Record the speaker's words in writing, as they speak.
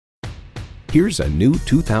Here's a new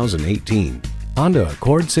 2018 Honda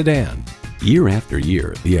Accord sedan. Year after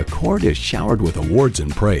year, the Accord is showered with awards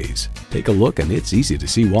and praise. Take a look and it's easy to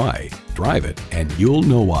see why. Drive it and you'll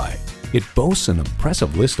know why. It boasts an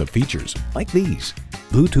impressive list of features like these: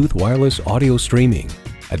 Bluetooth wireless audio streaming,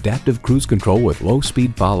 adaptive cruise control with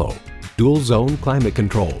low-speed follow, dual-zone climate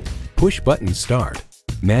control, push-button start,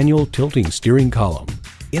 manual tilting steering column,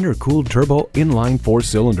 intercooled turbo inline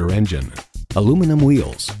 4-cylinder engine, aluminum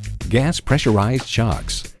wheels, gas pressurized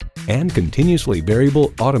shocks, and continuously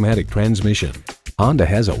variable automatic transmission. Honda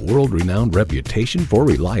has a world-renowned reputation for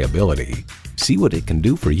reliability. See what it can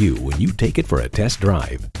do for you when you take it for a test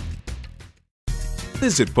drive.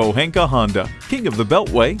 Visit Pohanka Honda, King of the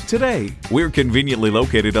Beltway, today. We're conveniently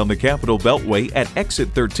located on the Capitol Beltway at Exit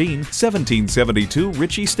 13, 1772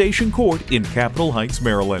 Ritchie Station Court in Capitol Heights,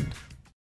 Maryland.